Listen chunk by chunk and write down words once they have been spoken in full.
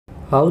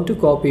How to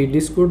copy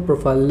Discord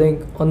profile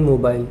link on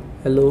mobile.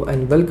 Hello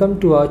and welcome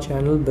to our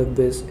channel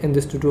Whizz. In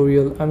this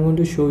tutorial I'm going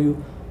to show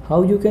you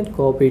how you can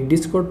copy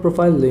Discord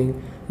profile link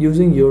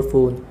using your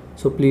phone.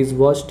 So please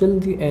watch till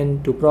the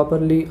end to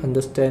properly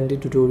understand the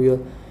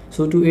tutorial.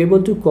 So to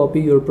able to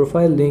copy your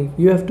profile link,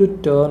 you have to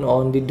turn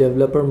on the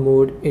developer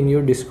mode in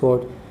your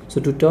Discord.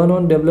 So to turn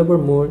on developer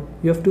mode,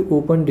 you have to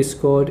open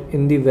Discord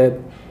in the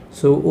web.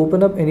 So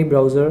open up any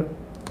browser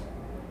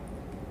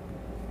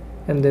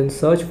and then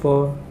search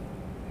for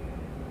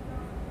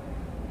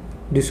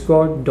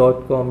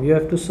discord.com. You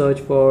have to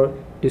search for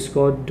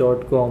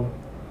discord.com,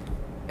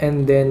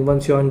 and then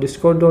once you're on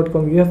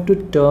discord.com, you have to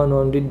turn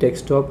on the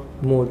desktop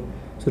mode.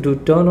 So to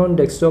turn on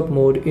desktop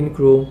mode in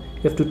Chrome,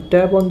 you have to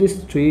tap on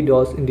these three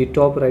dots in the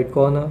top right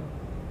corner,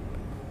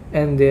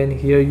 and then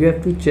here you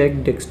have to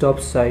check desktop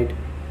site.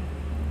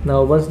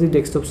 Now once the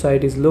desktop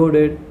site is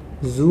loaded,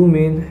 zoom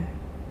in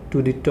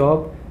to the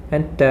top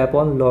and tap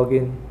on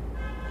login.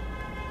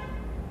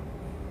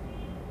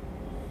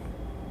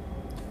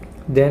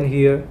 Then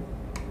here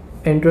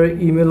enter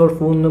email or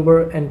phone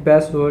number and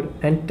password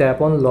and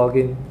tap on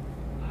login.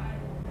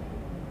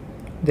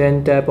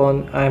 Then tap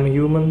on I am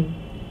human,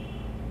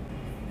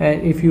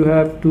 and if you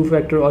have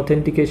two-factor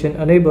authentication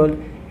enabled,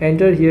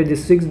 enter here the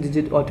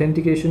 6-digit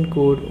authentication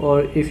code,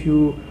 or if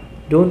you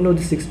don't know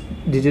the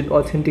 6-digit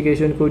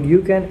authentication code,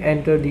 you can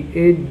enter the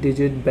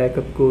 8-digit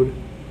backup code.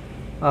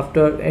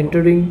 After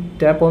entering,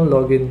 tap on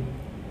login.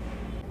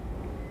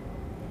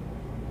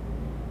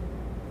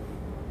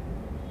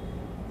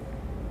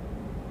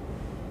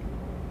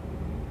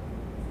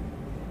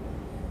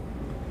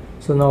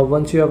 So now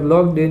once you have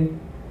logged in,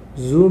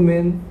 zoom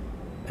in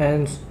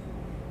and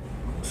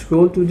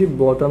scroll to the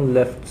bottom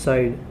left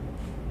side,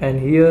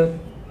 and here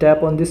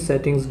tap on the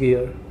settings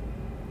gear,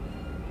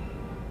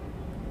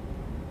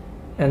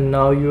 and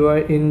now you are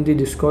in the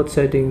Discord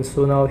settings.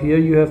 So now here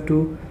you have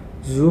to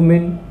zoom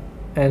in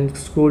and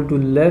scroll to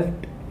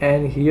left,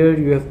 and here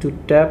you have to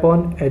tap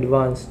on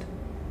advanced.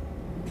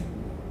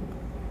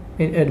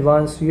 In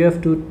advanced you have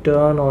to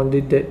turn on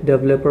the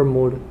developer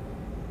mode.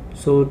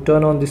 So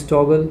turn on this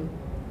toggle,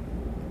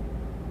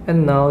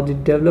 and now the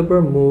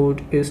developer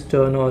mode is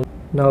turned on.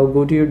 Now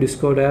go to your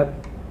Discord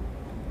app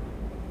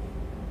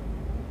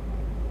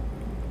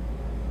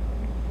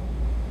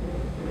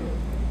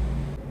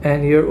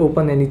and here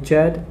open any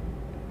chat,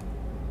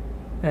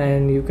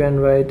 and you can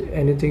write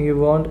anything you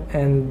want,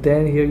 and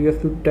then here you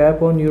have to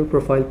tap on your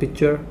profile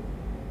picture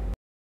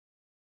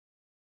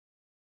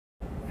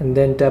and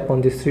then tap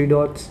on these three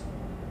dots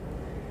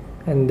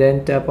and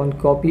then tap on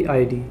copy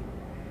ID.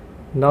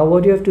 Now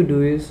what you have to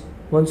do is,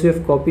 once you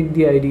have copied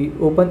the ID,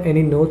 open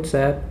any notes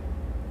app,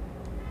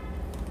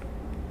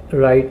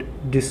 write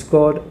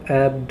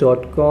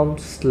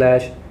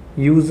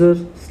discordapp.com/user/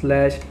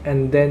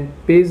 and then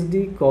paste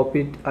the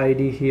copied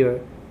ID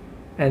here,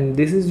 and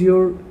this is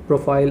your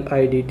profile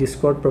ID,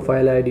 Discord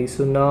profile ID.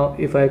 So now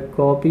if I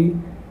copy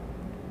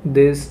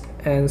this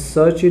and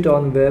search it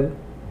on web,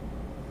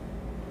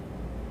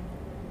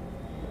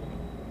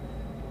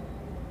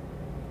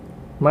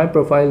 my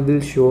profile will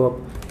show up.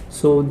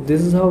 So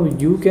this is how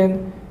you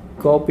can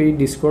copy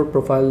Discord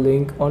profile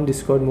link on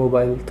Discord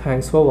mobile.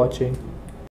 Thanks for watching.